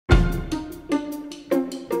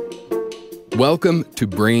Welcome to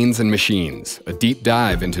Brains and Machines, a deep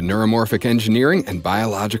dive into neuromorphic engineering and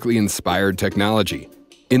biologically inspired technology.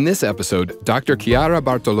 In this episode, Dr. Chiara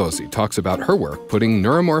Bartolozzi talks about her work putting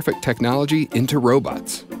neuromorphic technology into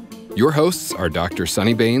robots. Your hosts are Dr.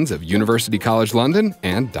 Sunny Bains of University College London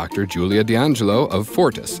and Dr. Giulia D'Angelo of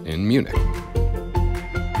Fortiss in Munich.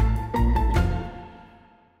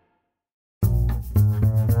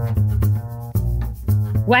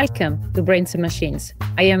 Welcome to Brains and Machines.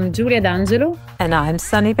 I am Giulia D'Angelo. And I'm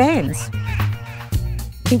Sunny Bains.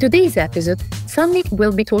 In today's episode, Sunny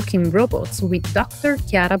will be talking robots with Dr.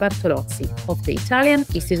 Chiara Bartolozzi of the Italian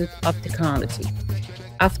Institute of Technology.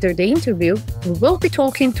 After the interview, we will be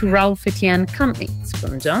talking to Ralph Etienne-Cummings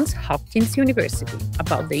from Johns Hopkins University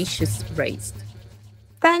about the issues raised.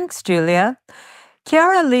 Thanks, Giulia.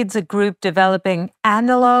 Chiara leads a group developing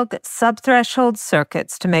analog subthreshold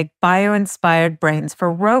circuits to make bio-inspired brains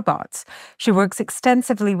for robots. She works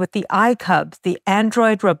extensively with the iCub, the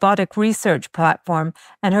Android robotic research platform,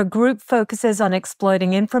 and her group focuses on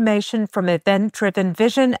exploiting information from event-driven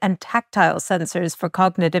vision and tactile sensors for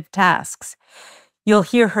cognitive tasks. You'll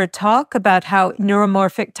hear her talk about how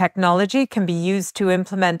neuromorphic technology can be used to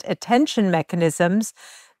implement attention mechanisms,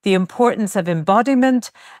 the importance of embodiment,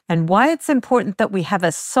 and why it's important that we have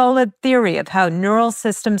a solid theory of how neural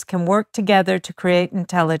systems can work together to create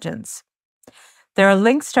intelligence. There are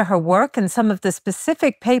links to her work and some of the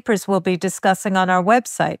specific papers we'll be discussing on our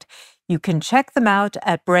website. You can check them out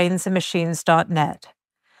at brainsandmachines.net.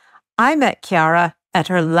 I met Chiara at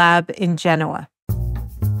her lab in Genoa.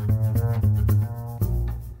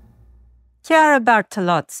 Chiara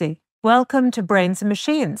Bartolozzi, welcome to Brains and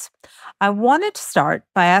Machines. I wanted to start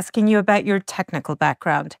by asking you about your technical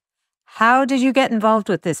background. How did you get involved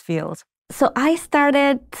with this field? So I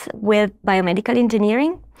started with biomedical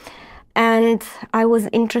engineering, and I was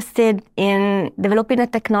interested in developing a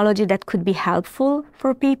technology that could be helpful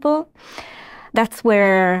for people. That's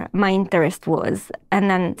where my interest was, and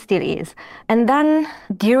then still is. And then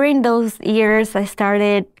during those years, I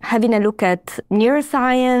started having a look at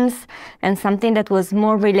neuroscience and something that was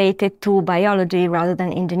more related to biology rather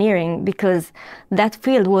than engineering, because that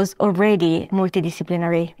field was already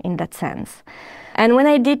multidisciplinary in that sense. And when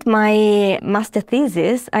I did my master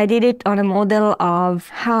thesis, I did it on a model of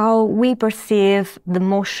how we perceive the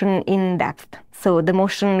motion in depth. So the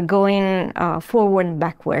motion going forward and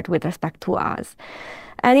backward with respect to us.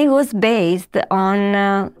 And it was based on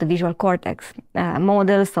the visual cortex,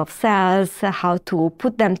 models of cells, how to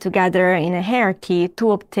put them together in a hierarchy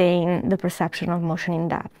to obtain the perception of motion in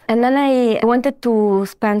depth. And then I wanted to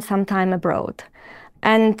spend some time abroad.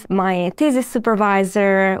 And my thesis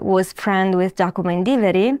supervisor was friend with Giacomo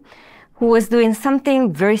Indiveri, who was doing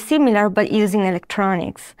something very similar but using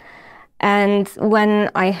electronics. And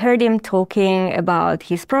when I heard him talking about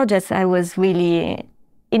his projects, I was really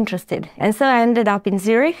interested. And so I ended up in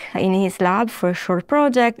Zurich in his lab for a short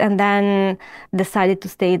project and then decided to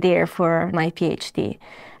stay there for my PhD.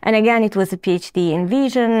 And again, it was a PhD in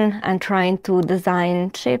vision and trying to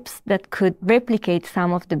design chips that could replicate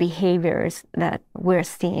some of the behaviors that we're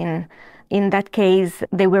seeing. In that case,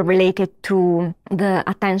 they were related to the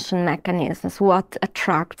attention mechanisms, what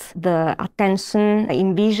attracts the attention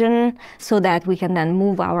in vision so that we can then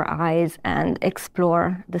move our eyes and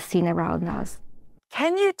explore the scene around us.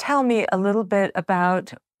 Can you tell me a little bit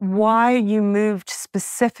about why you moved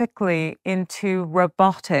specifically into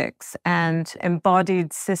robotics and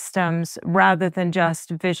embodied systems rather than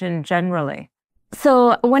just vision generally?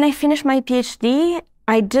 So when I finished my PhD,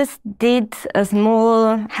 I just did a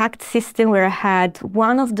small hacked system where I had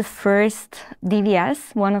one of the first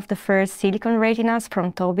DVS, one of the first silicon retinas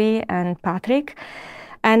from Toby and Patrick,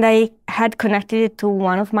 and I had connected it to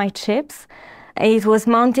one of my chips. It was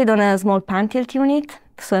mounted on a small pan-tilt unit,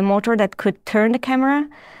 so a motor that could turn the camera,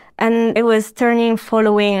 and it was turning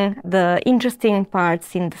following the interesting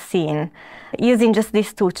parts in the scene, using just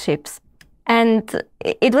these two chips. And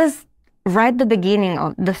it was right at the beginning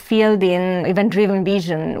of the field in event-driven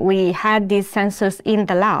vision. We had these sensors in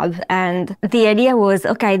the lab, and the idea was,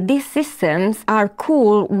 okay, these systems are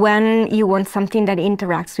cool when you want something that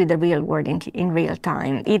interacts with the real world in real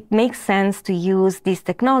time. It makes sense to use this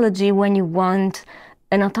technology when you want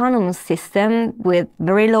an autonomous system with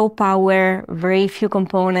very low power, very few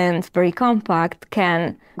components, very compact,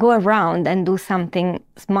 can go around and do something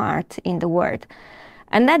smart in the world.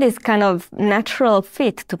 And that is kind of natural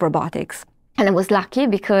fit to robotics. And I was lucky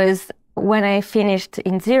because when I finished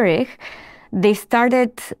in Zurich, They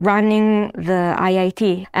started running the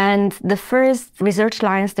IIT, and the first research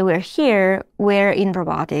lines that were here were in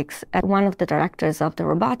robotics. And one of the directors of the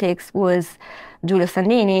robotics was Giulio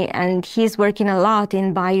Sandini, and he's working a lot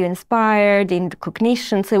in bio-inspired, in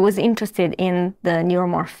cognition, so he was interested in the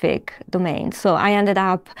neuromorphic domain. So I ended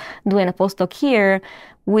up doing a postdoc here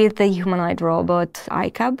with the humanoid robot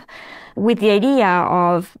iCub, with the idea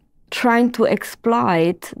of trying to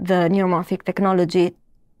exploit the neuromorphic technology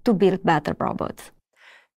to build better robots.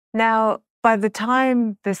 Now, by the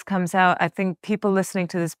time this comes out, I think people listening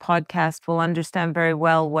to this podcast will understand very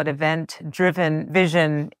well what event-driven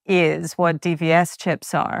vision is, what DVS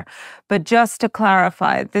chips are. But just to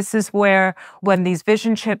clarify, this is where when these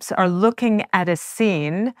vision chips are looking at a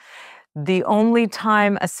scene, the only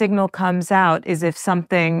time a signal comes out is if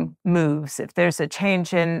something moves, if there's a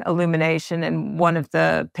change in illumination in one of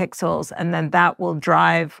the pixels, and then that will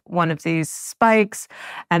drive one of these spikes.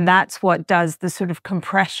 And that's what does the sort of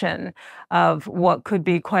compression of what could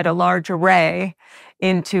be quite a large array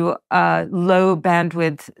into a low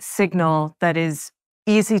bandwidth signal that is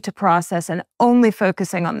easy to process and only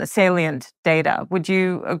focusing on the salient data. Would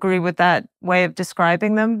you agree with that way of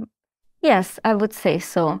describing them? Yes, I would say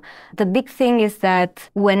so. The big thing is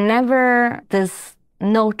that whenever there's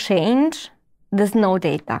no change, there's no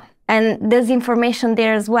data. And there's information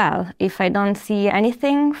there as well. If I don't see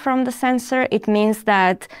anything from the sensor, it means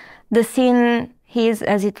that the scene is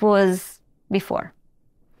as it was before.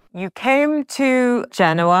 You came to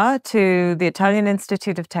Genoa, to the Italian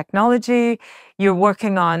Institute of Technology. You're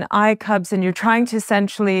working on iCubs, and you're trying to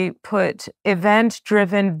essentially put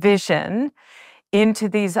event-driven vision into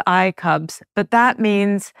these iCubs, but that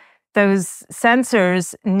means those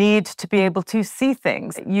sensors need to be able to see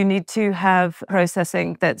things. You need to have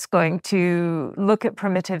processing that's going to look at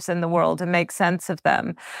primitives in the world and make sense of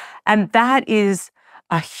them. And that is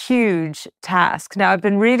a huge task. Now, I've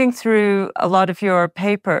been reading through a lot of your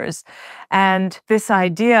papers, and this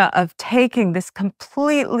idea of taking this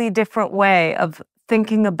completely different way of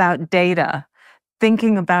thinking about data,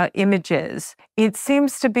 thinking about images, it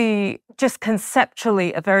seems to be just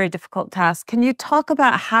conceptually a very difficult task. Can you talk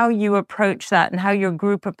about how you approach that and how your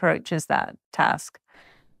group approaches that task?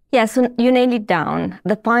 Yeah, so you nailed it down.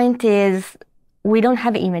 The point is we don't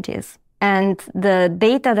have images. And the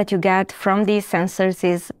data that you get from these sensors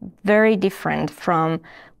is very different from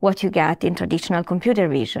what you get in traditional computer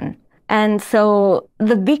vision. And so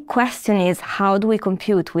the big question is, how do we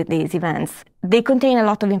compute with these events? They contain a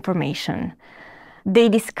lot of information. They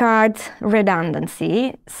discard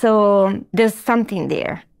redundancy, so there's something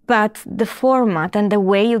there. But the format and the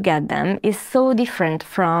way you get them is so different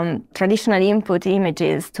from traditional input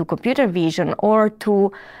images to computer vision or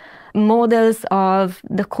to models of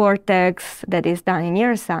the cortex that is done in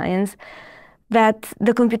neuroscience, that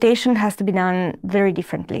the computation has to be done very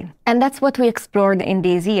differently. And that's what we explored in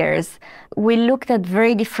these years. We looked at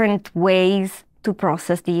very different ways to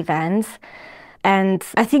process the events. And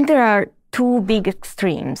I think there are two big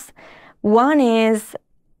extremes. One is,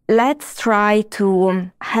 let's try to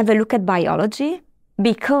have a look at biology,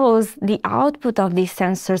 because the output of these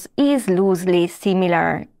sensors is loosely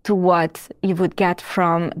similar to what you would get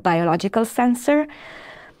from biological sensor.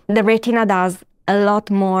 The retina does a lot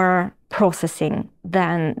more processing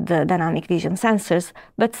than the dynamic vision sensors,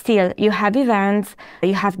 but still you have events,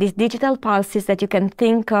 you have these digital pulses that you can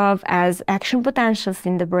think of as action potentials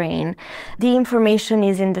in the brain. The information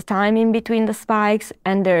is in the timing between the spikes,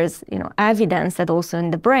 and there's evidence that also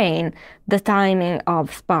in the brain, the timing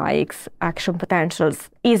of spikes, action potentials,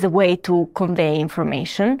 is a way to convey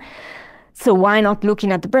information. So why not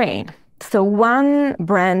looking at the brain? So one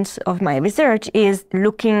branch of my research is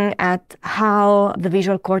looking at how the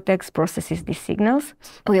visual cortex processes these signals.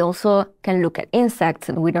 We also can look at insects,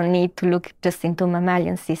 and we don't need to look just into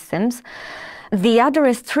mammalian systems. The other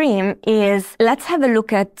extreme is, let's have a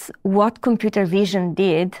look at what computer vision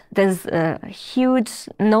did. There's a huge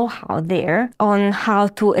know-how there on how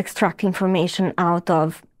to extract information out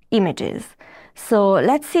of images. So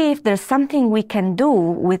let's see if there's something we can do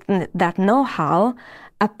with that know-how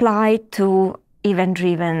applied to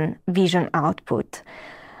event-driven vision output.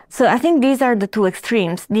 So I think these are the two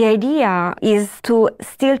extremes. The idea is to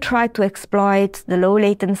still try to exploit the low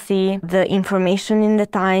latency, the information in the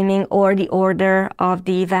timing or the order of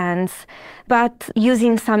the events, but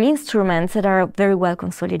using some instruments that are very well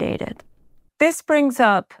consolidated. This brings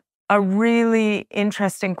up a really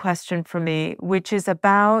interesting question for me, which is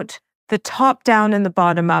about the top down and the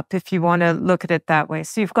bottom up, if you want to look at it that way.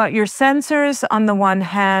 So you've got your sensors on the one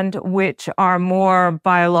hand, which are more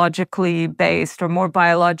biologically based or more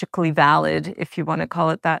biologically valid, if you want to call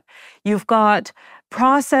it that. You've got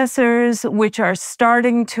processors which are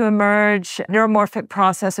starting to emerge, neuromorphic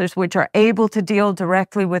processors which are able to deal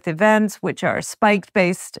directly with events, which are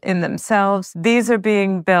spike-based in themselves. These are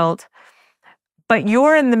being built. But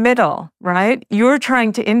you're in the middle, right? You're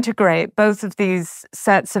trying to integrate both of these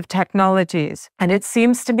sets of technologies. And it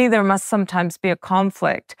seems to me there must sometimes be a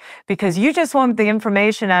conflict because you just want the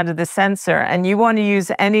information out of the sensor and you want to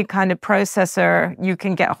use any kind of processor you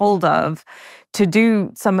can get hold of to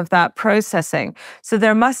do some of that processing. So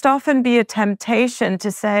there must often be a temptation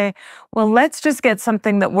to say, well, let's just get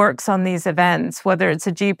something that works on these events, whether it's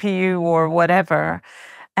a GPU or whatever,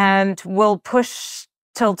 and we'll push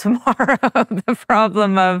till tomorrow the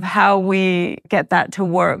problem of how we get that to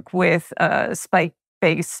work with a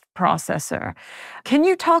spike-based processor. Can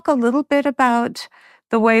you talk a little bit about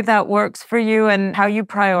the way that works for you and how you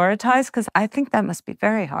prioritize? Because I think that must be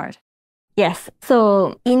very hard. Yes.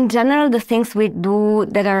 So in general, the things we do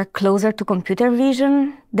that are closer to computer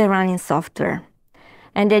vision, they run in software.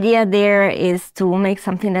 And the idea there is to make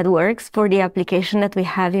something that works for the application that we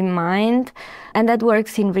have in mind, and that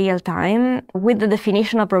works in real time with the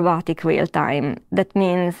definition of robotic real time. That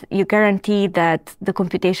means you guarantee that the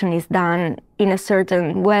computation is done in a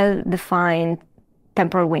certain well-defined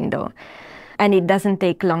temporal window, and it doesn't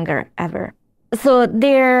take longer ever. So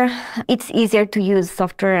there, it's easier to use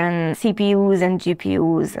software and CPUs and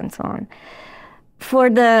GPUs and so on.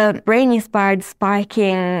 For the brain-inspired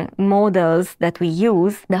spiking models that we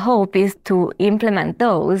use, the hope is to implement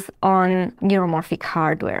those on neuromorphic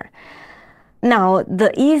hardware. Now,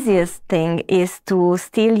 the easiest thing is to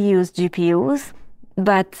still use GPUs,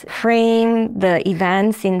 but frame the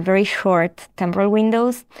events in very short temporal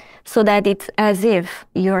windows so that it's as if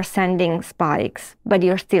you're sending spikes, but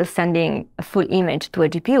you're still sending a full image to a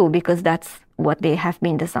GPU because that's what they have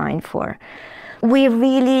been designed for. We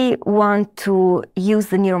really want to use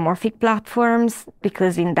the neuromorphic platforms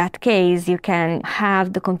because in that case, you can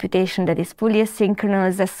have the computation that is fully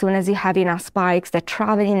asynchronous as soon as you have enough spikes that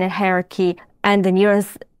travel in a hierarchy and the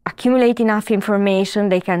neurons accumulate enough information,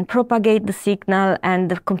 they can propagate the signal and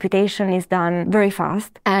the computation is done very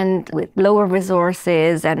fast and with lower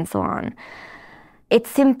resources and so on. It's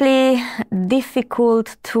simply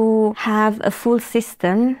difficult to have a full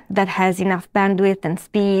system that has enough bandwidth and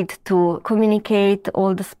speed to communicate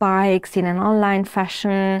all the spikes in an online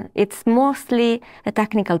fashion. It's mostly a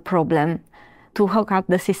technical problem to hook up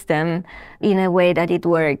the system in a way that it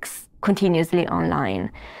works continuously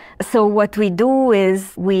online. So what we do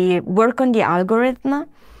is we work on the algorithm,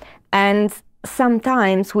 and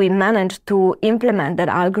sometimes we manage to implement that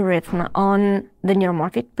algorithm on the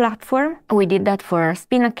neuromorphic platform. We did that for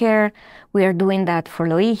Spinnaker. We are doing that for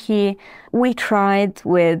Loihi. We tried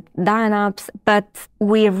with Dynapse, but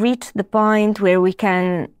we reached the point where we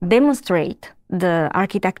can demonstrate the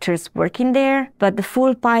architectures working there, but the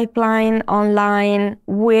full pipeline online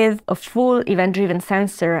with a full event-driven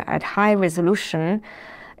sensor at high resolution,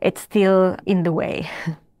 it's still in the way.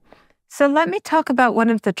 So let me talk about one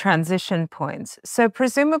of the transition points. So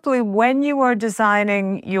presumably when you are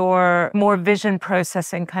designing your more vision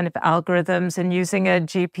processing kind of algorithms and using a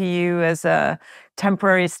GPU as a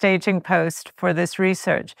temporary staging post for this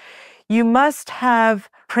research, you must have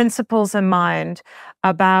principles in mind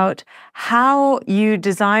about how you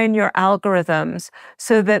design your algorithms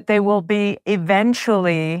so that they will be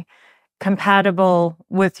eventually compatible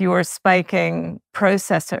with your spiking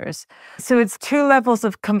processors. So it's two levels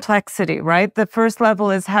of complexity, right? The first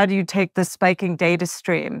level is how do you take the spiking data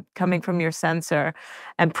stream coming from your sensor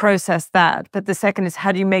and process that? But the second is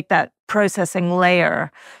how do you make that processing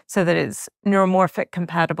layer so that it's neuromorphic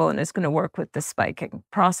compatible and is going to work with the spiking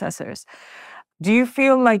processors? Do you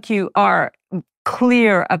feel like you are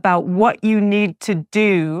clear about what you need to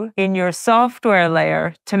do in your software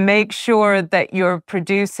layer to make sure that you're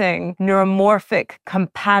producing neuromorphic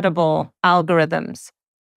compatible algorithms?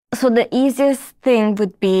 So the easiest thing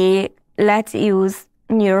would be, let's use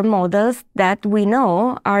neural models that we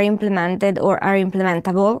know are implemented or are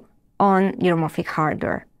implementable on neuromorphic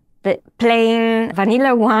hardware. The plain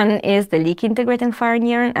vanilla one is the leak integrated fire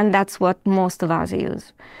neuron, and that's what most of us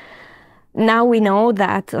use. Now we know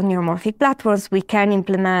that on neuromorphic platforms, we can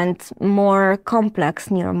implement more complex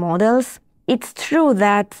neural models. It's true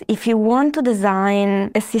that if you want to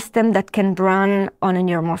design a system that can run on a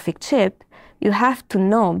neuromorphic chip, you have to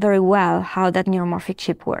know very well how that neuromorphic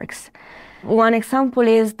chip works. One example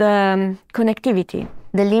is the connectivity,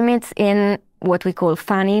 the limits in what we call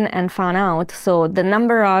fan-in and fan-out, so the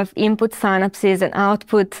number of input synapses and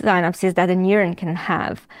output synapses that a neuron can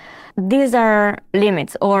have. These are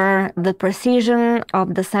limits, or the precision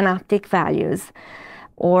of the synaptic values,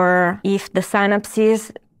 or if the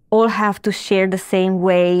synapses all have to share the same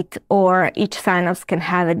weight, or each synapse can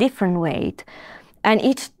have a different weight. And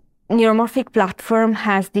each neuromorphic platform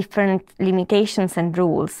has different limitations and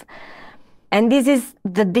rules. And this is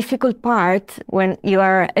the difficult part when you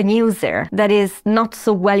are a user that is not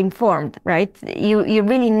so well informed, right? You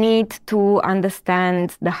really need to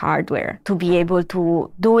understand the hardware to be able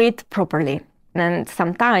to do it properly. And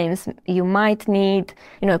sometimes you might need,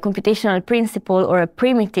 a computational principle or a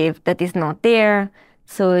primitive that is not there.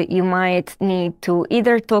 So you might need to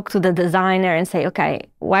either talk to the designer and say, okay,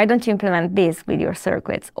 why don't you implement this with your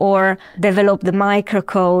circuits? Or develop the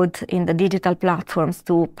microcode in the digital platforms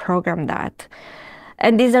to program that.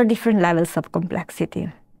 And these are different levels of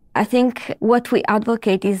complexity. I think what we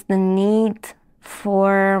advocate is the need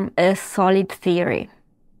for a solid theory.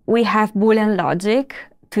 We have Boolean logic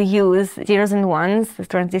to use zeros and ones, the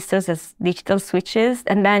transistors as digital switches.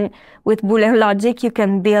 And then with Boolean logic, you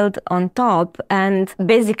can build on top and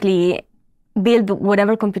basically build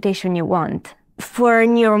whatever computation you want. For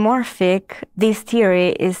neuromorphic, this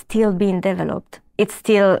theory is still being developed. It's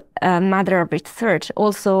still a matter of research.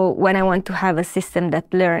 Also, when I want to have a system that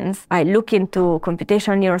learns, I look into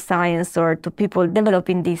computational neuroscience or to people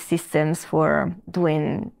developing these systems for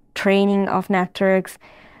doing training of networks.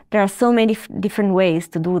 There are so many different ways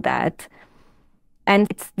to do that. And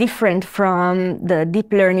it's different from the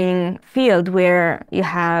deep learning field where you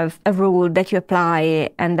have a rule that you apply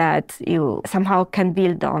and that you somehow can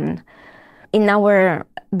build on. In our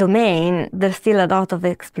domain, there's still a lot of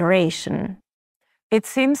exploration. It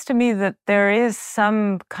seems to me that there is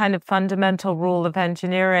some kind of fundamental rule of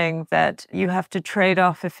engineering that you have to trade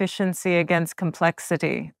off efficiency against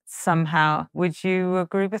complexity somehow. Would you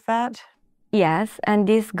agree with that? Yes, and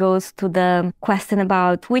this goes to the question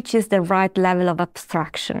about which is the right level of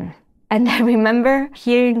abstraction. And I remember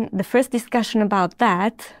hearing the first discussion about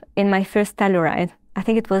that in my first Telluride. I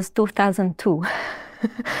think it was 2002.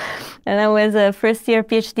 And I was a first-year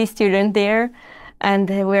PhD student there, and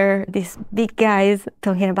there were these big guys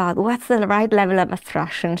talking about what's the right level of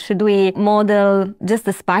abstraction. Should we model just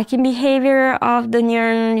the spiking behavior of the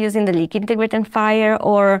neuron using the leak integrated fire,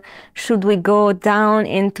 or should we go down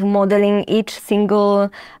into modeling each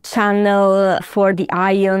single channel for the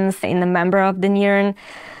ions in the member of the neuron?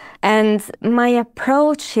 And my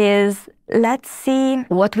approach is, let's see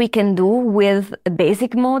what we can do with a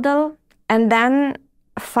basic model and then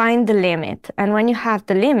find the limit. And when you have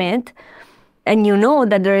the limit, and you know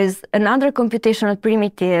that there is another computational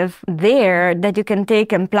primitive there that you can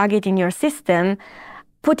take and plug it in your system,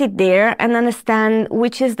 put it there and understand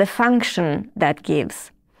which is the function that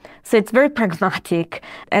gives. So it's very pragmatic.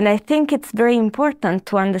 And I think it's very important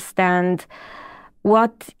to understand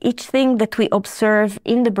what each thing that we observe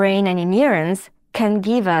in the brain and in neurons can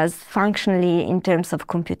give us functionally in terms of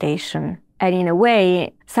computation. And in a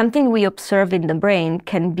way, something we observe in the brain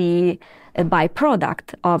can be a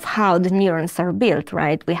byproduct of how the neurons are built,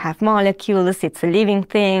 right? We have molecules, it's a living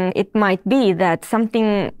thing. It might be that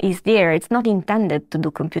something is there, it's not intended to do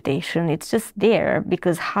computation, it's just there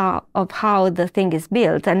because of how the thing is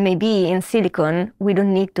built. And maybe in silicon, we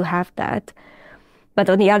don't need to have that. But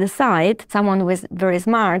on the other side, someone who was very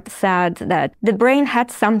smart said that the brain had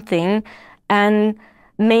something and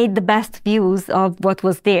made the best use of what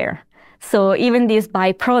was there. So even these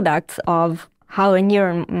byproducts of how a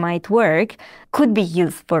neuron might work could be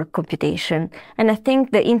used for computation. And I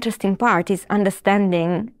think the interesting part is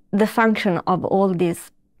understanding the function of all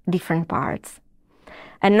these different parts.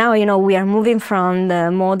 And now, we are moving from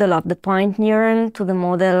the model of the point neuron to the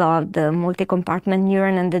model of the multi-compartment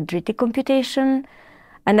neuron and the dendritic computation.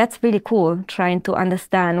 And that's really cool, trying to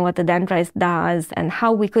understand what the dendrite does and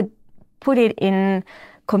how we could put it in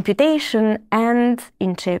computation and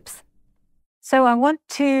in chips. So I want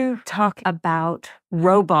to talk about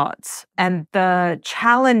robots and the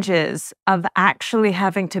challenges of actually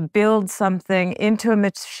having to build something into a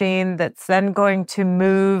machine that's then going to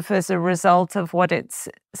move as a result of what it's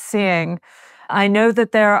seeing. I know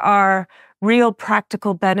that there are real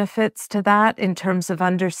practical benefits to that in terms of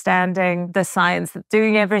understanding the science, that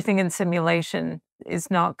doing everything in simulation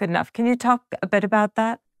is not good enough. Can you talk a bit about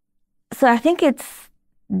that? So I think it's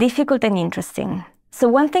difficult and interesting. So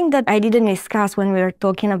one thing that I didn't discuss when we were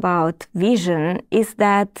talking about vision is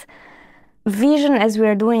that vision as we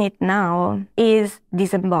are doing it now is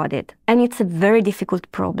disembodied. And it's a very difficult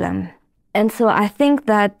problem. And so I think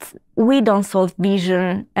that we don't solve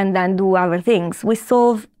vision and then do our things. We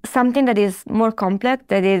solve something that is more complex,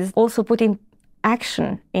 that is also putting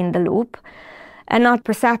action in the loop, and not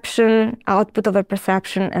perception, output of a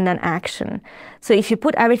perception, and then action. So if you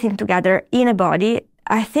put everything together in a body,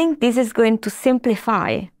 I think this is going to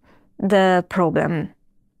simplify the problem.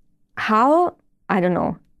 How? I don't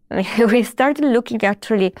know. We started looking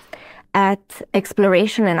actually at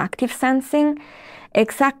exploration and active sensing,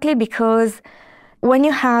 exactly because when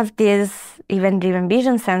you have these event-driven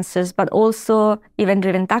vision sensors, but also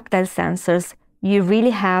event-driven tactile sensors, you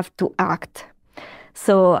really have to act.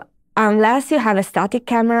 So unless you have a static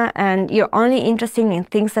camera and you're only interested in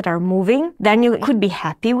things that are moving, then you could be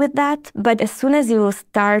happy with that. But as soon as you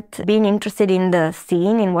start being interested in the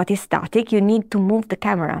scene, in what is static, you need to move the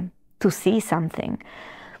camera to see something.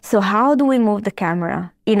 So how do we move the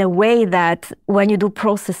camera in a way that when you do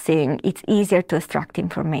processing, it's easier to extract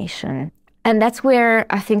information? And that's where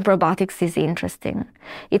I think robotics is interesting.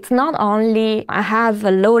 It's not only I have a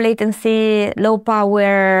low latency, low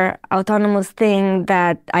power, autonomous thing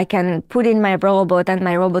that I can put in my robot and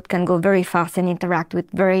my robot can go very fast and interact with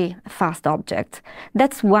very fast objects.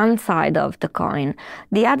 That's one side of the coin.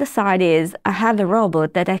 The other side is I have a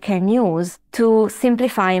robot that I can use to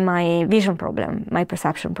simplify my vision problem, my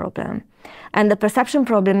perception problem. And the perception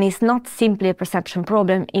problem is not simply a perception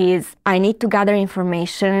problem, is I need to gather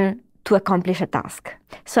information to accomplish a task.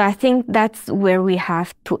 So I think that's where we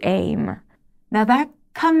have to aim. Now that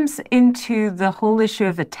comes into the whole issue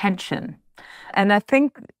of attention. And I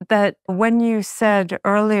think that when you said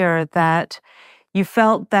earlier that you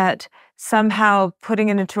felt that somehow putting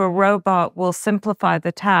it into a robot will simplify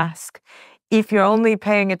the task, if you're only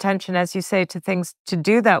paying attention, as you say, to things to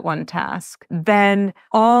do that one task, then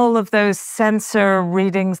all of those sensor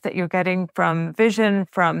readings that you're getting from vision,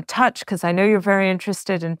 from touch, because I know you're very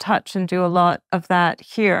interested in touch and do a lot of that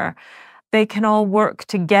here, they can all work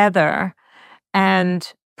together,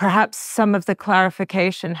 and perhaps some of the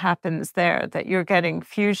clarification happens there, that you're getting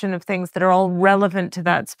fusion of things that are all relevant to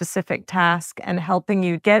that specific task and helping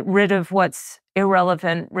you get rid of what's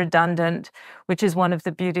irrelevant, redundant, which is one of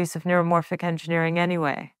the beauties of neuromorphic engineering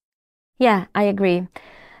anyway. Yeah, I agree.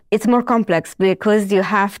 It's more complex because you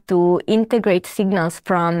have to integrate signals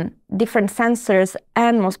from different sensors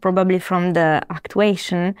and most probably from the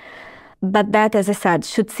actuation. But that, as I said,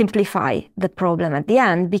 should simplify the problem at the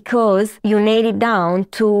end because you nail it down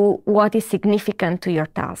to what is significant to your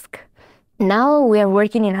task. Now we are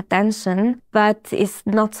working in attention, but it's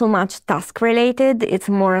not so much task-related, it's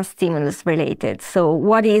more stimulus-related. So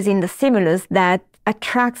what is in the stimulus that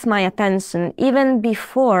attracts my attention even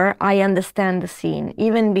before I understand the scene,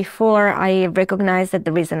 even before I recognize that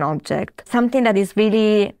there is an object, something that is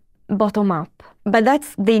really bottom-up. But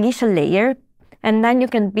that's the initial layer, and then you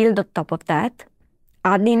can build on top of that,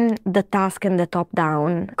 adding the task and the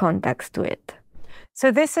top-down context to it. So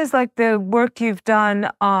this is like the work you've done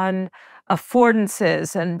on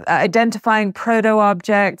affordances and identifying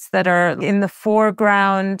proto-objects that are in the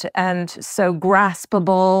foreground and so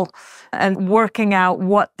graspable, and working out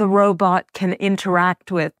what the robot can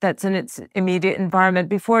interact with that's in its immediate environment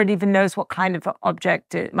before it even knows what kind of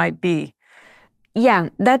object it might be. Yeah,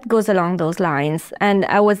 that goes along those lines. And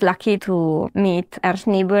I was lucky to meet Ernst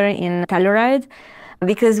Niebuhr in Telluride,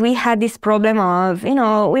 because we had this problem of,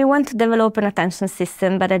 we want to develop an attention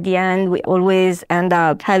system, but at the end, we always end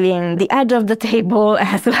up having the edge of the table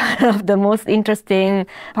as one of the most interesting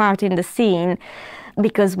part in the scene.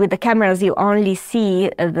 Because with the cameras, you only see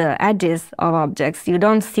the edges of objects. You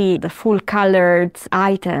don't see the full colored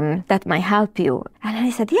item that might help you. And I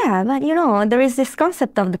said, yeah, but there is this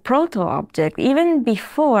concept of the proto-object. Even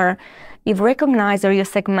before you recognize or you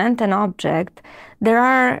segment an object, there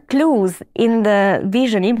are clues in the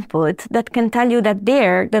vision input that can tell you that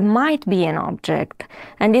there might be an object.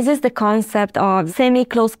 And this is the concept of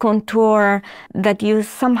semi-close contour, that you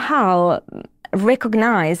somehow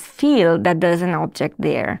recognize, feel that there's an object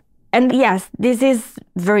there. And yes, this is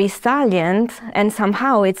very salient, and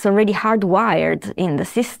somehow it's already hardwired in the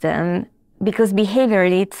system, because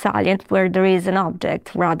behaviorally it's salient where there is an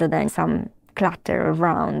object rather than some clutter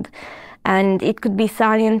around. And it could be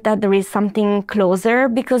salient that there is something closer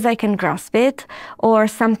because I can grasp it, or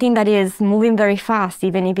something that is moving very fast,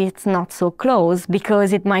 even if it's not so close,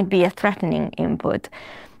 because it might be a threatening input.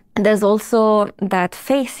 There's also that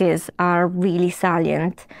faces are really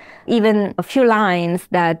salient, even a few lines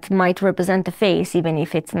that might represent a face, even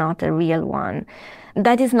if it's not a real one.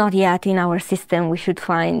 That is not yet in our system. We should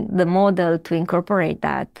find the model to incorporate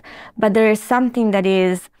that. But there is something that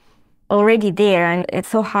is already there, and it's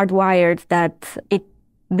so hardwired that it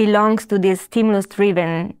belongs to this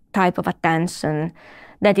stimulus-driven type of attention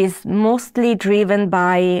that is mostly driven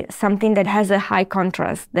by something that has a high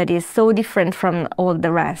contrast, that is so different from all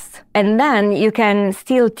the rest. And then you can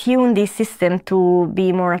still tune this system to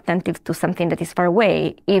be more attentive to something that is far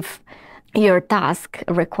away if your task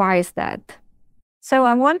requires that. So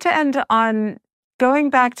I want to end on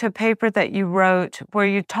going back to a paper that you wrote where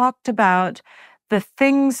you talked about the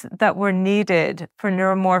things that were needed for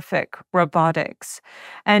neuromorphic robotics.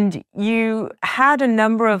 And you had a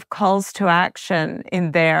number of calls to action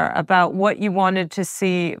in there about what you wanted to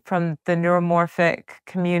see from the neuromorphic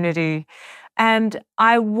community. And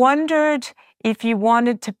I wondered if you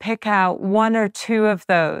wanted to pick out one or two of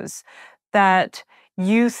those that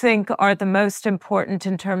you think are the most important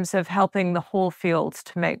in terms of helping the whole field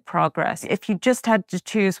to make progress, if you just had to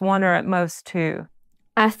choose one or at most two.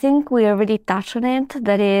 I think we already touched on it.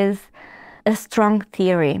 That is a strong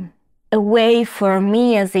theory, a way for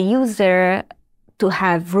me as a user to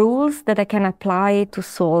have rules that I can apply to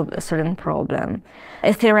solve a certain problem,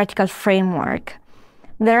 a theoretical framework.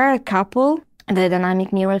 There are a couple, the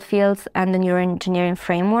dynamic neural fields and the neuroengineering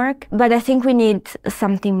framework, but I think we need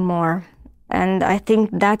something more. And I think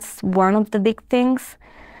that's one of the big things.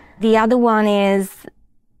 The other one is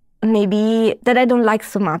maybe that I don't like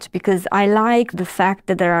so much, because I like the fact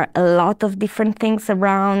that there are a lot of different things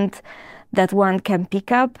around that one can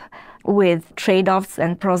pick up with trade-offs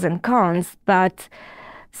and pros and cons. But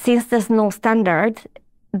since there's no standard,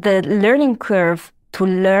 the learning curve to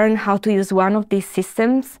learn how to use one of these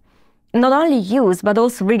systems, not only use, but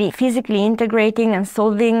also really physically integrating and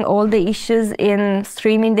solving all the issues in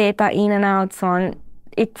streaming data in and out, so on,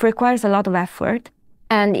 it requires a lot of effort.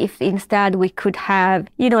 And if instead we could have,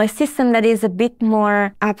 a system that is a bit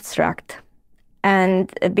more abstract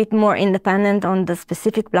and a bit more independent on the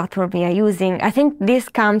specific platform we are using, I think this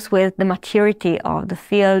comes with the maturity of the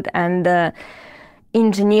field and the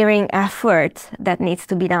engineering effort that needs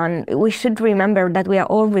to be done. We should remember that we are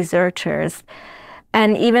all researchers.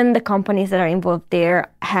 And even the companies that are involved there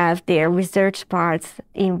have their research parts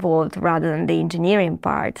involved rather than the engineering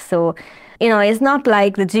part. So, it's not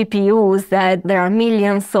like the GPUs that there are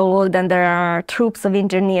millions sold and there are troops of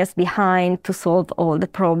engineers behind to solve all the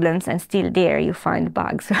problems, and still there you find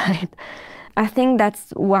bugs, right? I think that's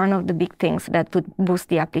one of the big things that would boost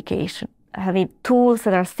the application, having tools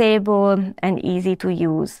that are stable and easy to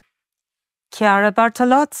use. Chiara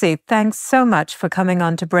Bartolozzi, thanks so much for coming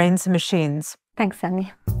on to Brains and Machines. Thanks,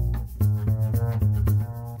 Sunny.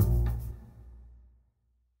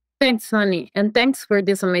 Thanks, Sunny, and thanks for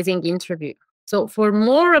this amazing interview. So for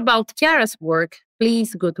more about Chiara's work,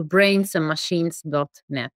 please go to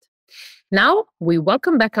brainsandmachines.net. Now, we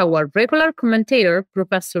welcome back our regular commentator,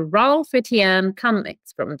 Professor Ralph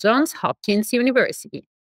Etienne-Cummings from Johns Hopkins University.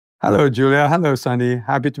 Hello, Giulia. Hello, Sunny.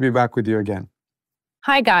 Happy to be back with you again.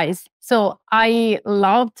 Hi, guys. So I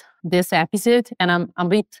loved this episode, and I'm a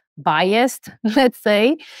bit biased, let's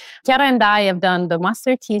say. Chiara and I have done the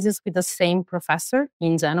master thesis with the same professor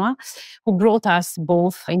in Genoa, who brought us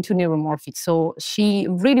both into neuromorphic. So she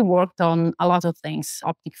really worked on a lot of things: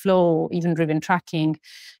 optic flow, event-driven tracking,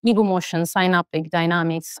 ego motion, synaptic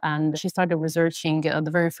dynamics, and she started researching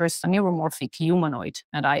the very first neuromorphic humanoid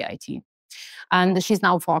at IIT. And she's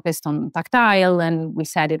now focused on tactile, and we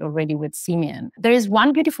said it already with Simeon. There is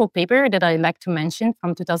one beautiful paper that I like to mention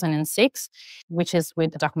from 2006, which is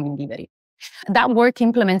with Giacomo Liveri. That work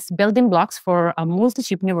implements building blocks for a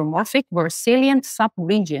multi-chip neuromorphic where salient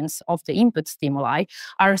subregions of the input stimuli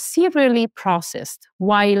are serially processed,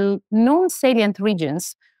 while non-salient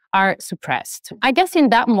regions are suppressed. I guess in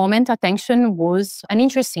that moment, attention was an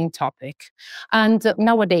interesting topic. And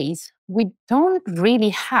nowadays, we don't really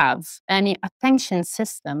have any attention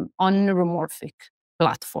system on neuromorphic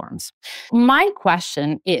platforms. My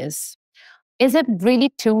question is it really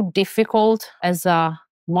too difficult as a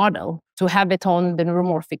model to have it on the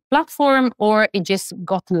neuromorphic platform, or it just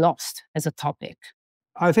got lost as a topic?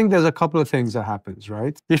 I think there's a couple of things that happens,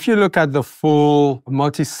 right? If you look at the full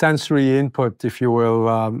multi-sensory input, if you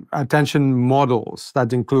will, attention models,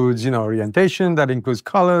 that includes, orientation, that includes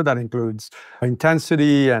color, that includes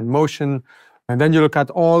intensity and motion. And then you look at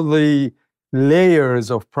all the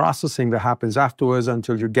layers of processing that happens afterwards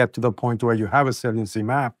until you get to the point where you have a saliency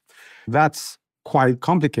map. That's quite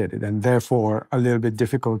complicated and therefore a little bit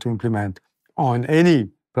difficult to implement on any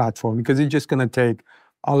platform because it's just going to take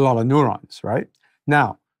a lot of neurons, right?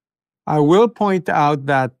 Now, I will point out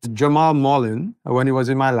that Jamal Mollin, when he was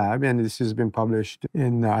in my lab, and this has been published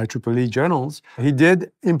in IEEE journals, he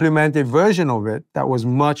did implement a version of it that was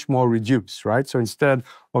much more reduced, right? So instead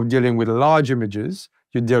of dealing with large images,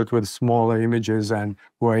 you dealt with smaller images and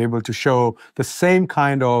were able to show the same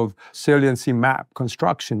kind of saliency map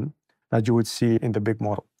construction that you would see in the big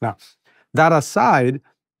model. Now, that aside,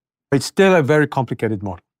 it's still a very complicated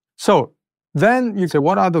model. So Then you say,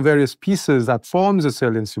 what are the various pieces that forms a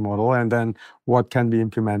saliency model, and then what can be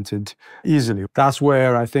implemented easily? That's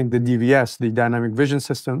where I think the DVS, the dynamic vision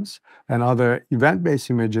systems, and other event-based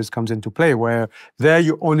images comes into play, where there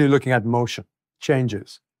you're only looking at motion,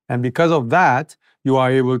 changes. And because of that, you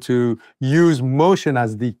are able to use motion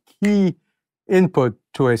as the key input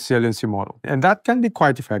to a saliency model. And that can be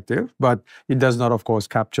quite effective, but it does not, of course,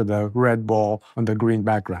 capture the red ball on the green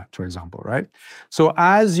background, for example, right? So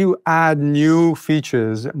as you add new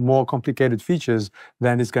features, more complicated features,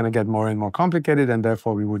 then it's going to get more and more complicated, and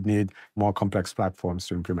therefore we would need more complex platforms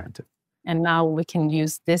to implement it. And now we can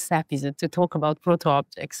use this episode to talk about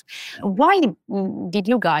proto-objects. Why did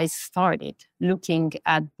you guys start it looking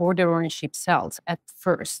at border ownership cells at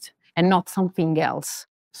first and not something else?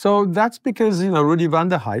 So that's because, Rudy van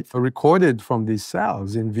der Heydt recorded from these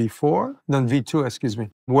cells in V2,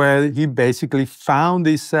 where he basically found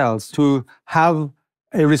these cells to have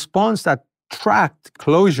a response that tracked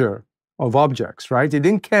closure of objects, right? He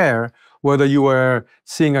didn't care whether you were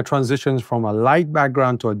seeing a transition from a light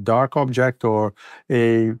background to a dark object or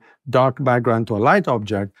a dark background to a light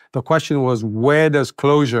object. The question was, where does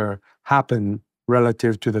closure happen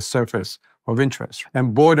relative to the surface of interest?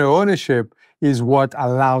 And border ownership is what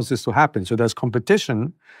allows this to happen. So there's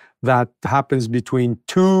competition that happens between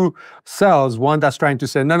two cells, one that's trying to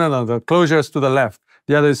say, no, the closure is to the left.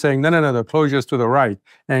 The other is saying, no, the closure is to the right.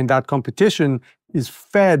 And that competition is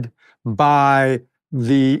fed by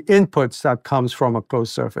the inputs that comes from a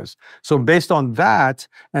closed surface. So based on that,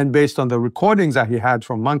 and based on the recordings that he had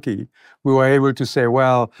from monkey, we were able to say,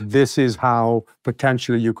 well, this is how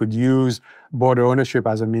potentially you could use border ownership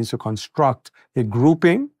as a means to construct a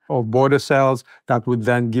grouping of border cells that would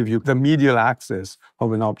then give you the medial axis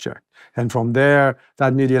of an object. And from there,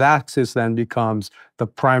 that medial axis then becomes the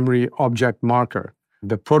primary object marker,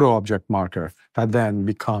 the proto-object marker, that then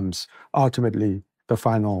becomes ultimately the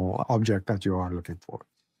final object that you are looking for.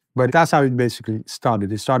 But that's how it basically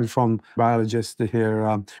started. It started from biologists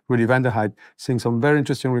here, Rudy van der Heydt, seeing some very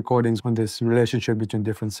interesting recordings on this relationship between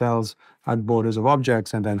different cells at borders of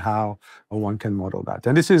objects, and then how one can model that.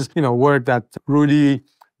 And this is, work that Rudy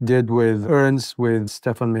did with Ernst, with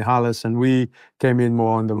Stefan Mihalis, and we came in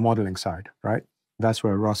more on the modeling side, right? That's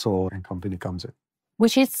where Russell and company comes in.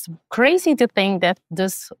 Which is crazy to think that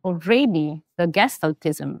there's already the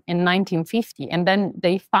Gestaltism in 1950, and then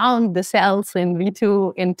they found the cells in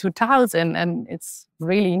V2 in 2000, and it's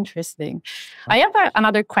really interesting. I have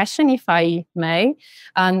another question, if I may.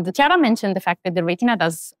 And Chiara mentioned the fact that the retina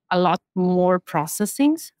does a lot more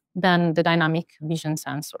processing than the dynamic vision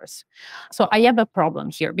sensors. So I have a problem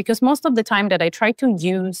here, because most of the time that I try to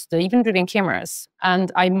use the event-driven cameras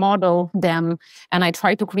and I model them and I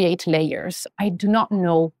try to create layers, I do not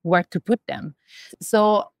know where to put them.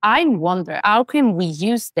 So I wonder, how can we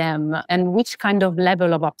use them and which kind of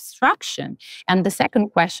level of abstraction? And the second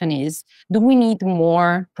question is, do we need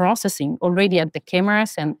more processing already at the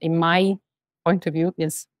cameras? And in my point of view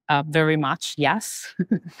is very much yes.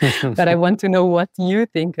 But I want to know what you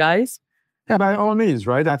think, guys. Yeah, by all means,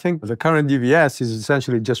 right? I think the current DVS is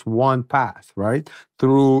essentially just one path, right?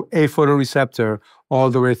 Through a photoreceptor all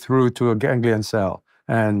the way through to a ganglion cell.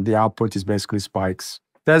 And the output is basically spikes.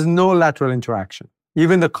 There's no lateral interaction.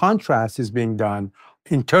 Even the contrast is being done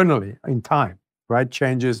internally in time, right?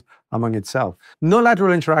 Changes among itself. No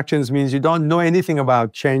lateral interactions means you don't know anything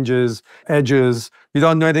about changes, edges. You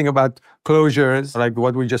don't know anything about closures, like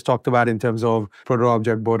what we just talked about in terms of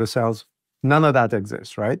proto-object border cells. None of that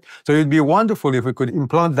exists, right? So it'd be wonderful if we could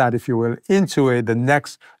implant that, if you will, into the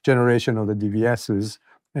next generation of the DVSs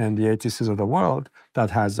and the ATCs of the world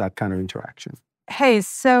that has that kind of interaction. Hey,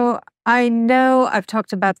 so I know I've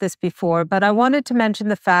talked about this before, but I wanted to mention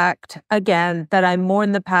the fact, again, that I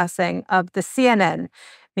mourn the passing of the CNN,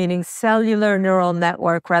 meaning cellular neural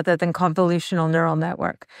network rather than convolutional neural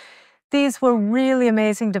network. These were really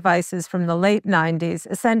amazing devices from the late 90s.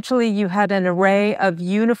 Essentially, you had an array of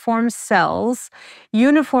uniform cells,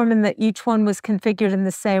 uniform in that each one was configured in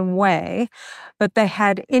the same way, but they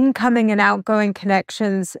had incoming and outgoing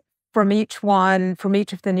connections from each one, from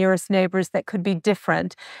each of the nearest neighbors that could be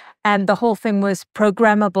different. And the whole thing was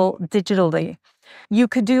programmable digitally. You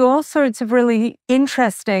could do all sorts of really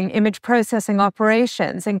interesting image processing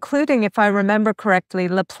operations, including, if I remember correctly,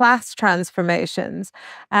 Laplace transformations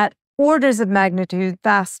at orders of magnitude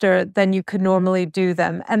faster than you could normally do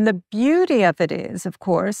them. And the beauty of it is, of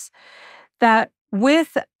course, that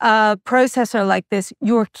with a processor like this,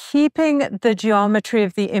 you're keeping the geometry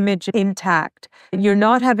of the image intact. You're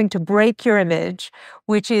not having to break your image,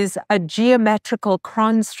 which is a geometrical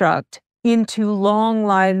construct into long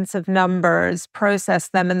lines of numbers, process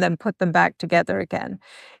them, and then put them back together again.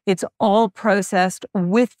 It's all processed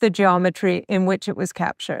with the geometry in which it was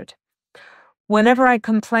captured. Whenever I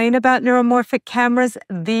complain about neuromorphic cameras,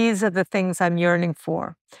 these are the things I'm yearning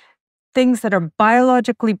for. Things that are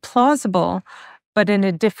biologically plausible, but in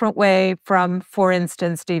a different way from, for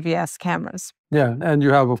instance, DVS cameras. Yeah, and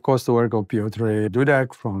you have, of course, the work of Piotr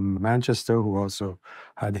Dudek from Manchester, who also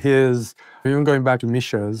had his. Even going back to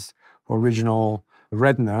Misha's original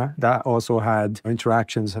retina, that also had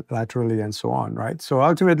interactions laterally and so on, right? So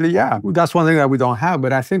ultimately, yeah, that's one thing that we don't have,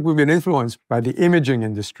 but I think we've been influenced by the imaging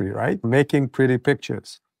industry, right? Making pretty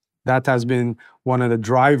pictures. That has been one of the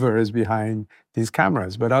drivers behind these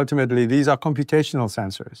cameras. But ultimately, these are computational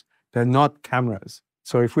sensors. They're not cameras.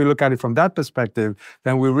 So if we look at it from that perspective,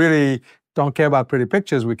 then we really don't care about pretty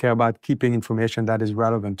pictures. We care about keeping information that is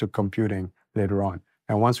relevant to computing later on.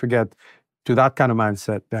 And once we get to that kind of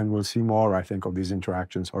mindset, then we'll see more, I think, of these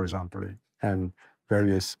interactions horizontally and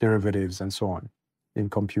various derivatives and so on being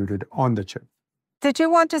computed on the chip. Did you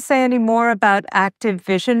want to say any more about active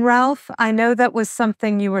vision, Ralph? I know that was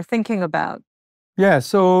something you were thinking about. Yeah,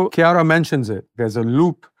 so Chiara mentions it. There's a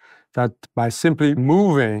loop that by simply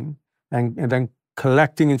moving and then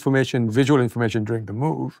collecting information, visual information during the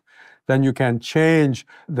move, then you can change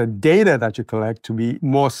the data that you collect to be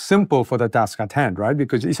more simple for the task at hand, right?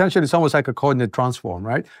 Because essentially it's almost like a coordinate transform,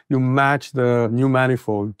 right? You match the new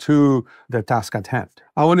manifold to the task at hand.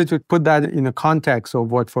 I wanted to put that in the context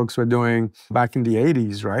of what folks were doing back in the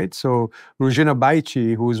 80s, right? So Ruzhina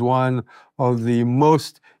Baichi, who's one of the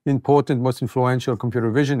most important, most influential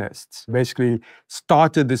computer visionists, basically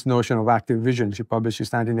started this notion of active vision. She published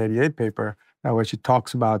his 1988 paper where she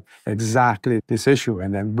talks about exactly this issue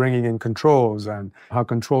and then bringing in controls and how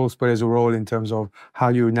controls plays a role in terms of how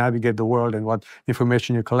you navigate the world and what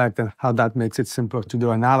information you collect and how that makes it simpler to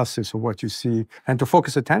do analysis of what you see and to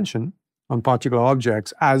focus attention on particular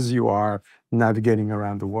objects as you are navigating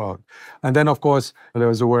around the world. And then, of course, there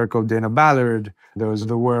was the work of Dana Ballard. There was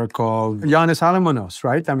the work of Yannis Alamanos,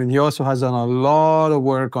 right? I mean, he also has done a lot of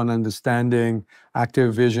work on understanding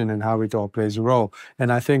active vision and how it all plays a role.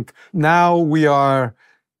 And I think now we are,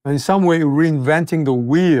 in some way, reinventing the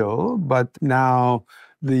wheel, but now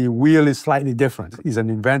the wheel is slightly different. It's an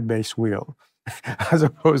event-based wheel as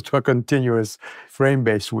opposed to a continuous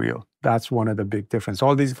frame-based wheel. That's one of the big differences.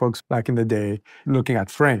 All these folks back in the day looking at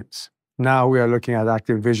frames. Now we are looking at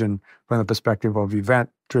active vision from the perspective of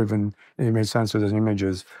event-driven image sensors and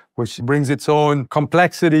images, which brings its own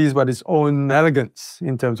complexities, but its own elegance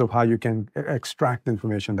in terms of how you can extract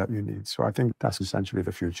information that you need. So I think that's essentially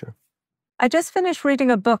the future. I just finished reading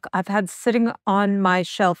a book I've had sitting on my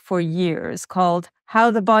shelf for years called How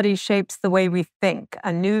the Body Shapes the Way We Think,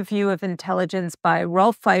 A New View of Intelligence by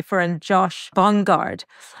Rolf Pfeiffer and Josh Bongard.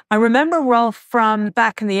 I remember Rolf from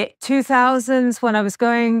back in the 2000s when I was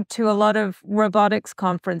going to a lot of robotics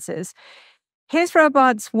conferences. His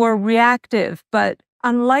robots were reactive, but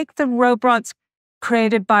unlike the robots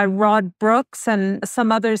created by Rod Brooks and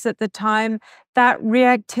some others at the time, that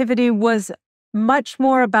reactivity was much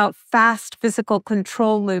more about fast physical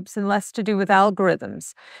control loops and less to do with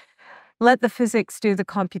algorithms. Let the physics do the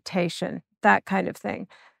computation, that kind of thing.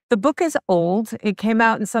 The book is old. It came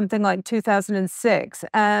out in something like 2006,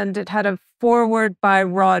 and it had a foreword by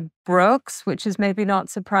Rod Brooks, which is maybe not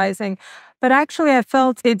surprising, but actually I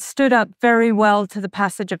felt it stood up very well to the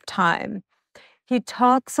passage of time. He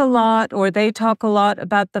talks a lot, or they talk a lot,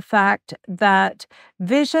 about the fact that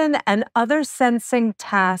vision and other sensing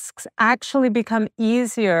tasks actually become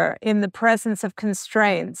easier in the presence of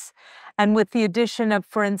constraints and with the addition of,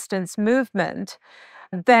 for instance, movement,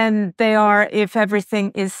 than they are if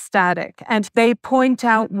everything is static. And they point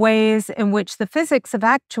out ways in which the physics of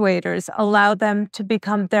actuators allow them to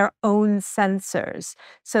become their own sensors,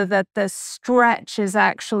 so that the stretch is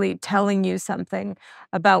actually telling you something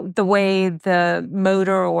about the way the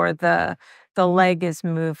motor or the leg is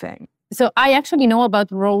moving. So I actually know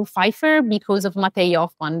about Rolf Pfeiffer because of Matej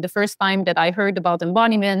Hoffmann. The first time that I heard about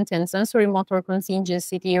embodiment and sensory motor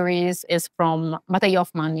contingency theories is from Matej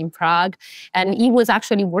Hoffmann in Prague. And he was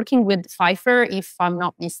actually working with Pfeiffer, if I'm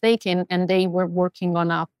not mistaken, and they were working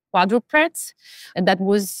on a quadruped that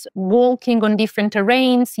was walking on different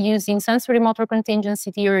terrains using sensory motor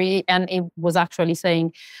contingency theory. And it was actually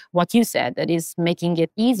saying what you said, that is making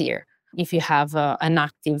it easier if you have an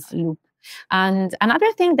active loop. And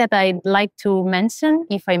another thing that I'd like to mention,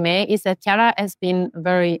 if I may, is that Chiara has been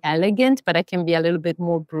very elegant, but I can be a little bit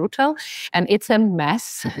more brutal. And it's a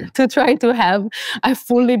mess to try to have a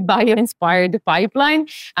fully bio-inspired pipeline.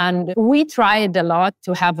 And we tried a lot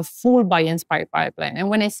to have a full bio-inspired pipeline. And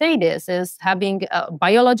when I say this, is having a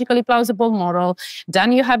biologically plausible model,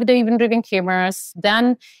 then you have the event-driven cameras,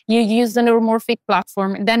 then you use the neuromorphic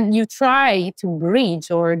platform, then you try to bridge,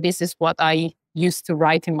 or this is what I used to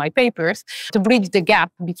write in my papers, to bridge the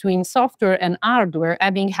gap between software and hardware,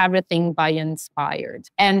 having everything bio-inspired.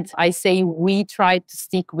 And I say we try to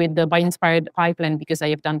stick with the bio-inspired pipeline because I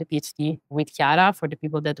have done the PhD with Chiara, for the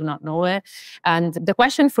people that do not know it. And the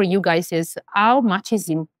question for you guys is, how much is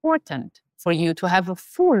important for you to have a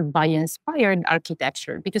full bio-inspired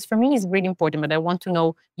architecture? Because for me, it's really important, but I want to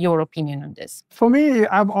know your opinion on this. For me,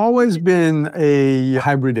 I've always been a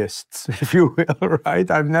hybridist, if you will, right?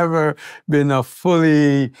 I've never been a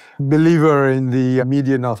fully believer in the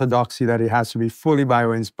median orthodoxy that it has to be fully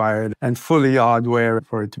bio-inspired and fully hardware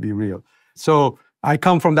for it to be real. So I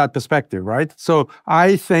come from that perspective, right? So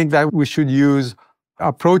I think that we should use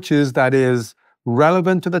approaches that is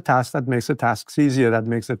relevant to the task, that makes the tasks easier, that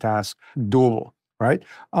makes the task doable, right?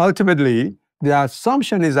 Ultimately, the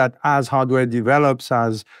assumption is that as hardware develops,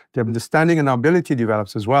 as the understanding and ability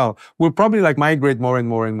develops as well, we'll probably migrate more and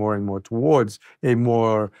more and more and more towards a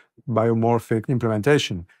more biomorphic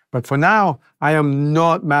implementation. But for now, I am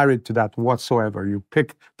not married to that whatsoever. You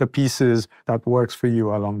pick the pieces that works for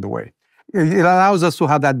you along the way. It allows us to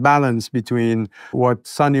have that balance between what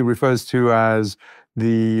Sunny refers to as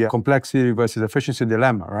the complexity versus efficiency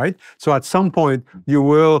dilemma, right? So at some point, you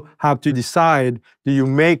will have to decide, do you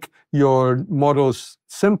make your models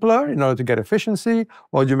simpler in order to get efficiency,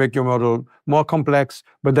 or do you make your model more complex,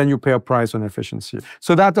 but then you pay a price on efficiency?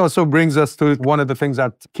 So that also brings us to one of the things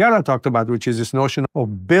that Chiara talked about, which is this notion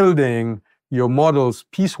of building your models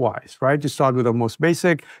piecewise, right? You start with the most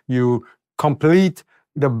basic, you complete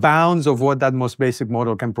the bounds of what that most basic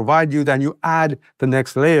model can provide you, then you add the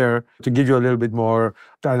next layer to give you a little bit more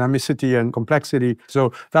dynamicity and complexity.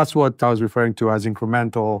 So that's what I was referring to as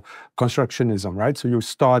incremental constructionism, right? So you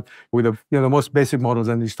start with the most basic models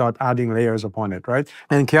and you start adding layers upon it, right?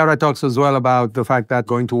 And Chiara talks as well about the fact that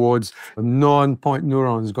going towards non-point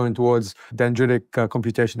neurons, going towards dendritic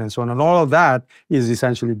computation and so on, and all of that is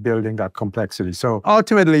essentially building that complexity. So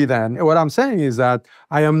ultimately then, what I'm saying is that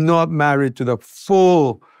I am not married to the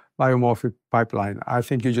full biomorphic pipeline. I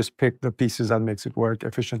think you just pick the pieces that makes it work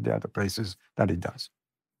efficiently at the places that it does.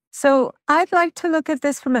 So I'd like to look at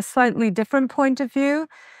this from a slightly different point of view.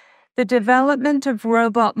 The development of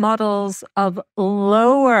robot models of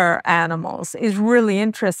lower animals is really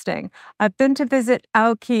interesting. I've been to visit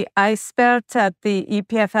Auki Eisbert at the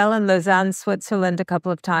EPFL in Lausanne, Switzerland a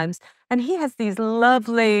couple of times. And he has these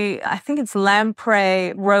lovely, I think it's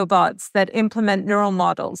lamprey robots that implement neural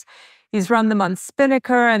models. He's run them on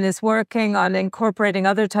Spinnaker and is working on incorporating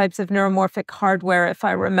other types of neuromorphic hardware, if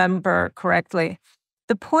I remember correctly.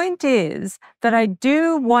 The point is that I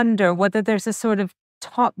do wonder whether there's a sort of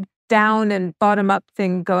top-down and bottom-up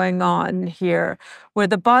thing going on here, where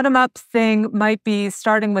the bottom-up thing might be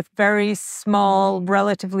starting with very small,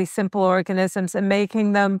 relatively simple organisms and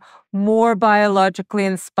making them more biologically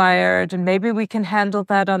inspired. And maybe we can handle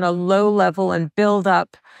that on a low level and build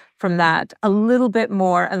up from that a little bit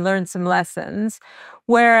more and learn some lessons.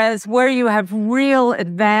 Whereas where you have real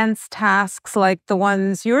advanced tasks like the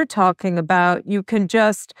ones you're talking about, you can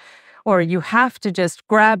just, or you have to just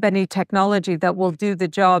grab any technology that will do the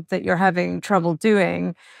job that you're having trouble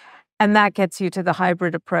doing, and that gets you to the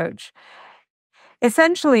hybrid approach.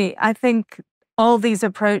 Essentially, I think all these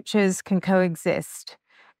approaches can coexist.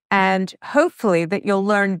 And hopefully that you'll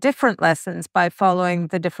learn different lessons by following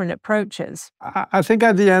the different approaches. I think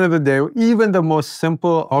at the end of the day, even the most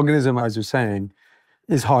simple organism, as you're saying,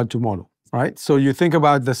 is hard to model, right? So you think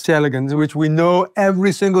about the C. elegans, which we know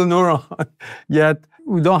every single neuron, yet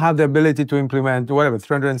we don't have the ability to implement,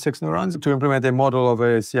 306 neurons, to implement a model of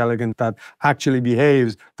a C. elegans that actually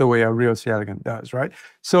behaves the way a real C. elegans does, right?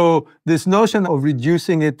 So this notion of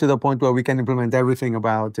reducing it to the point where we can implement everything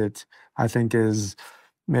about it, I think is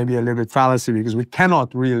maybe a little bit fallacy, because we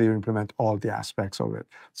cannot really implement all the aspects of it.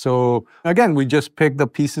 So again, we just pick the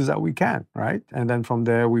pieces that we can, right? And then from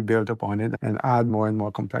there, we build upon it and add more and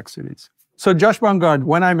more complexities. So Josh Bungard,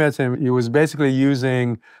 when I met him, he was basically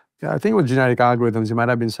using, I think it was genetic algorithms. It might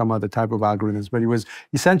have been some other type of algorithms, but he was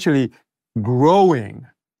essentially growing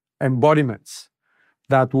embodiments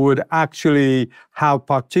that would actually have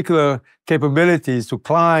particular capabilities to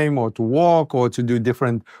climb or to walk or to do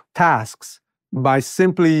different tasks by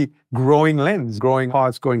simply growing limbs, growing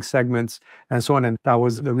parts, growing segments, and so on. And that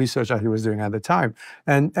was the research that he was doing at the time.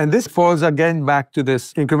 And this falls again back to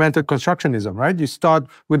this incremental constructionism, right? You start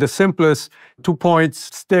with the simplest 2-point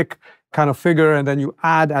stick kind of figure, and then you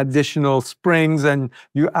add additional springs and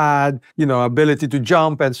you add, ability to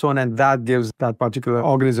jump and so on. And that gives that particular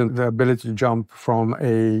organism the ability to jump from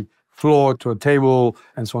a floor to a table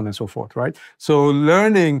and so on and so forth, right? So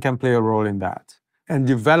learning can play a role in that. And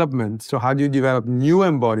development, so how do you develop new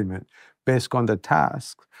embodiment based on the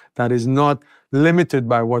task that is not limited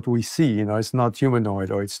by what we see? It's not humanoid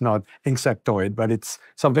or it's not insectoid, but it's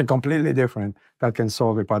something completely different that can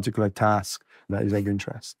solve a particular task that is of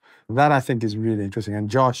interest. That, I think, is really interesting. And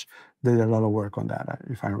Josh did a lot of work on that,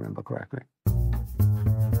 if I remember correctly.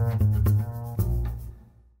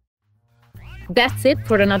 That's it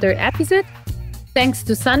for another episode. Thanks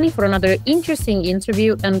to Sunny for another interesting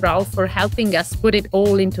interview and Ralph for helping us put it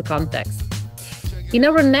all into context. In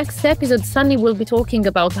our next episode, Sunny will be talking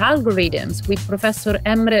about algorithms with Professor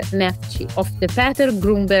Emre Nefci of the Peter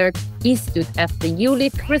Grunberg Institute at the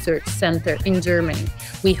Jülich Research Center in Germany.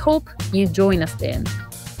 We hope you join us then.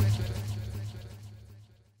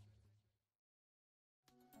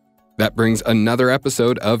 That brings another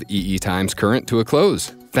episode of EE Times Current to a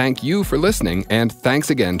close. Thank you for listening, and thanks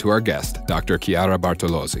again to our guest, Dr. Chiara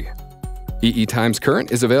Bartolozzi. EE Times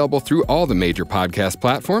Current is available through all the major podcast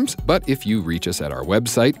platforms, but if you reach us at our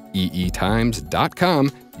website,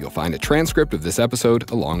 eetimes.com, you'll find a transcript of this episode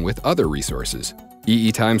along with other resources.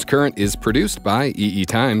 EE Times Current is produced by EE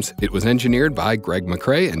Times. It was engineered by Greg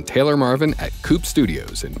McCrae and Taylor Marvin at Coop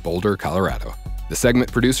Studios in Boulder, Colorado. The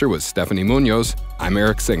segment producer was Stephanie Munoz. I'm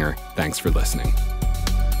Eric Singer. Thanks for listening.